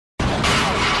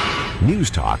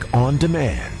News Talk on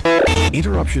demand.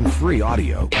 Interruption-free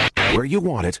audio where you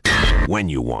want it, when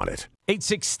you want it.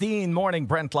 8:16 morning,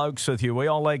 Brent Loucks with you. We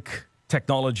all like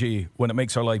technology when it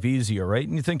makes our life easier, right?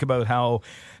 And you think about how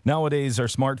nowadays our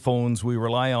smartphones, we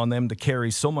rely on them to carry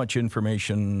so much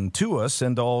information to us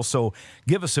and to also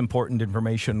give us important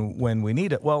information when we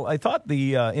need it. Well, I thought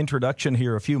the introduction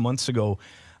here a few months ago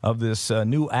of this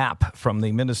new app from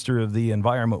the Minister of the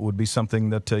Environment would be something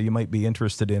that you might be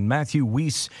interested in. Matthew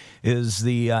Weiss is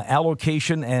the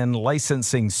allocation and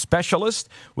licensing specialist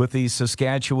with the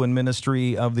Saskatchewan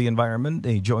Ministry of the Environment.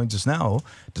 He joins us now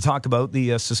to talk about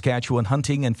the Saskatchewan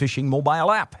Hunting and Fishing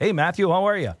mobile app. Hey, Matthew, how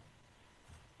are you?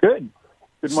 Good.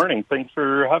 Good morning. Thanks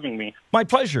for having me. My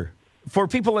pleasure. For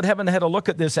people that haven't had a look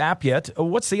at this app yet,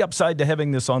 what's the upside to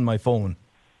having this on my phone?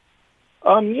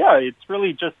 Yeah, it's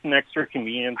really just an extra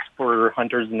convenience for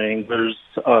hunters and anglers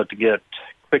to get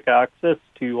quick access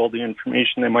to all the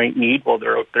information they might need while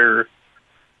they're out there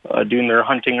doing their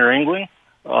hunting or angling.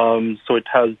 So it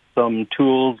has some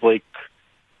tools like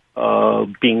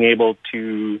being able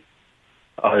to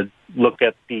look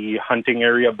at the hunting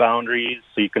area boundaries,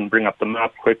 so you can bring up the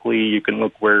map quickly. You can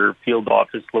look where field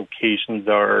office locations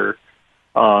are.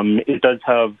 It does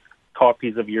have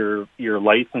copies of your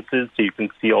licenses, so you can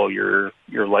see all your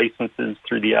licenses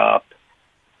through the app.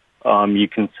 You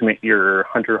can submit your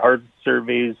hunter harvest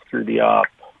surveys through the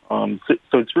app.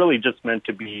 So it's really just meant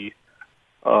to be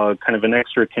kind of an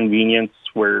extra convenience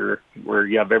where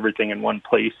you have everything in one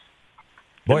place.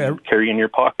 Boy, carry in your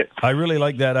pocket. I really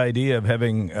like that idea of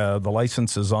having the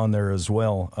licenses on there as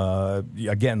well.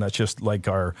 Again, that's just like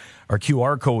our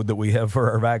QR code that we have for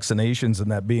our vaccinations,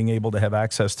 and that being able to have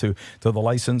access to the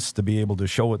license, to be able to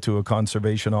show it to a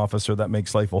conservation officer, that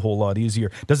makes life a whole lot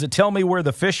easier. Does it tell me where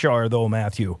the fish are, though,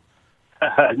 Matthew?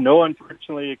 No,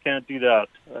 unfortunately, you can't do that.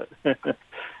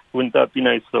 Wouldn't that be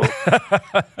nice, though?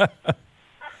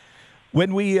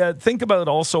 When we think about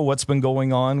also what's been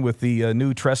going on with the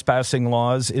new trespassing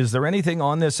laws, is there anything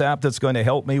on this app that's going to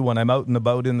help me when I'm out and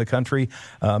about in the country?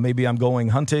 Maybe I'm going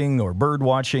hunting or bird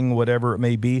watching, whatever it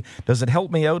may be. Does it help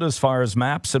me out as far as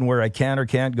maps and where I can or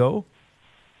can't go?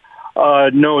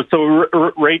 No. So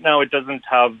right now it doesn't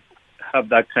have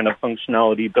that kind of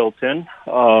functionality built in.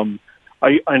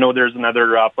 I know there's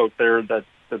another app out there that's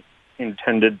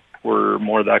intended for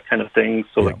more of that kind of thing.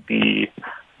 So like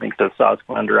I think the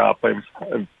Sasklander app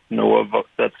I know of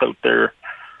that's out there.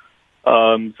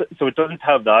 So it doesn't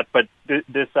have that, but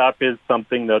this app is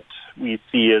something that we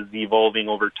see as evolving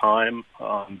over time.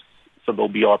 So there'll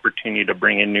be opportunity to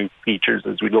bring in new features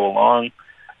as we go along.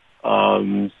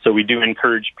 So we do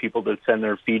encourage people to send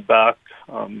their feedback.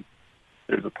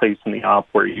 There's a place in the app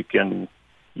where you can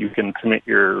submit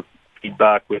your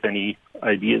feedback with any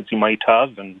ideas you might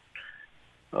have, and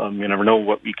you never know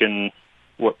what we can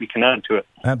add to it.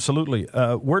 Absolutely.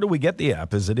 Where do we get the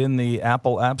app? Is it in the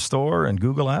Apple App Store and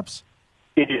Google Apps?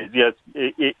 It is, yes.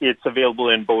 It's available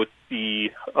in both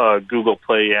the Google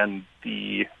Play and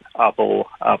the Apple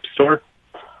App Store.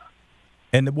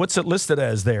 And what's it listed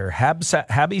as there?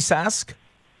 Habisask?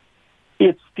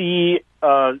 It's the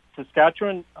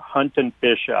Saskatchewan Hunt and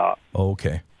Fish app.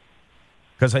 Okay.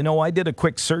 Because I know I did a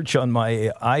quick search on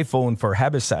my iPhone for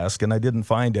Habisask, and I didn't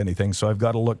find anything, so I've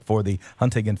got to look for the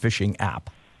Hunting and Fishing app.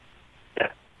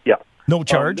 Yeah. No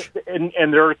charge?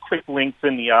 And there are quick links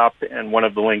in the app, and one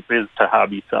of the links is to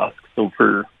Habisask. So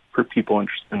for people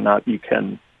interested in that, you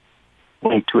can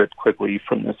link to it quickly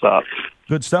from this app.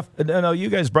 Good stuff. Now, you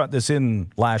guys brought this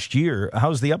in last year.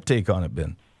 How's the uptake on it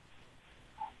been?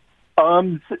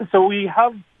 So we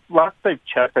have... Last I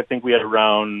checked, I think we had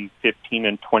around 15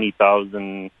 and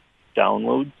 20,000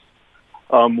 downloads.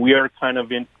 We are kind of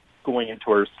going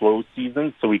into our slow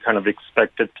season, so we kind of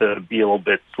expect it to be a little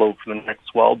bit slow for the next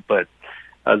while. But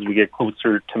as we get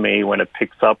closer to May, when it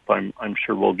picks up, I'm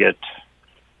sure we'll get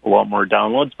a lot more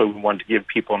downloads. But we want to give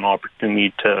people an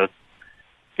opportunity to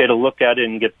get a look at it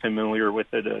and get familiar with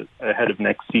it ahead of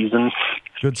next season.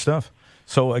 Good stuff.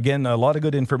 So, again, a lot of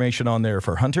good information on there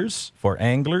for hunters, for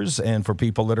anglers, and for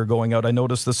people that are going out. I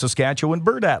noticed the Saskatchewan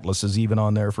Bird Atlas is even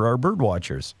on there for our bird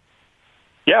watchers.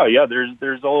 Yeah,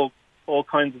 there's all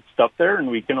kinds of stuff there, and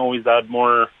we can always add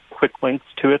more quick links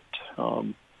to it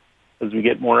as we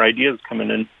get more ideas coming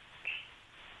in.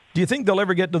 Do you think they'll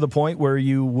ever get to the point where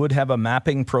you would have a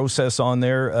mapping process on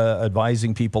there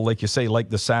advising people, like you say, like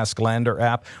the Sasklander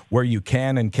app, where you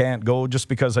can and can't go? Just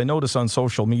because I notice on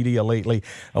social media lately,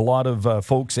 a lot of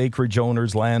folks, acreage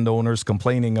owners, landowners,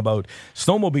 complaining about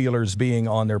snowmobilers being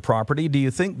on their property. Do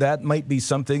you think that might be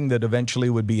something that eventually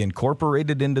would be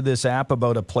incorporated into this app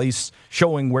about a place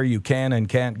showing where you can and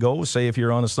can't go, say if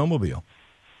you're on a snowmobile?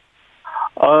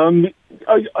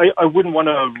 I wouldn't want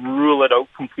to rule it out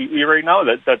completely right now.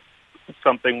 That's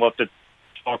something we'll have to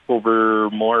talk over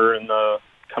more in the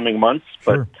coming months.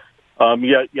 Sure. But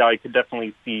yeah, I could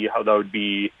definitely see how that would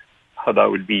be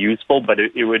useful. But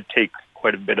it would take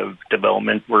quite a bit of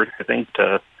development work, I think,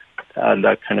 to add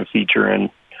that kind of feature in.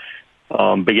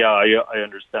 But yeah, I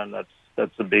understand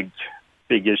that's a big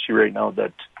issue right now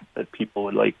that people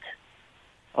would like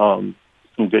some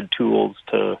good tools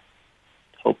to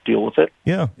help deal with it.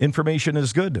 Yeah, information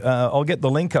is good. I'll get the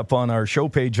link up on our show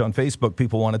page on Facebook.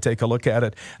 People want to take a look at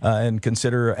it and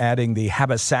consider adding the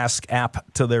Habasask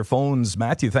app to their phones.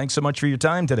 Matthew, thanks so much for your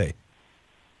time today.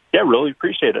 Yeah, really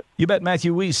appreciate it. You bet.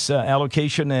 Matthew Weiss,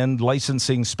 allocation and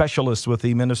licensing specialist with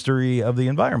the Ministry of the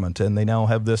Environment, and they now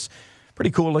have this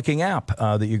pretty cool looking app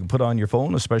that you can put on your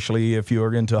phone, especially if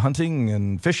you're into hunting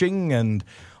and fishing and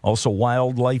also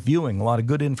wildlife viewing. A lot of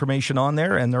good information on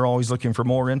there, and they're always looking for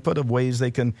more input of ways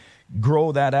they can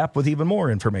grow that app with even more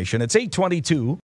information. It's 8:22.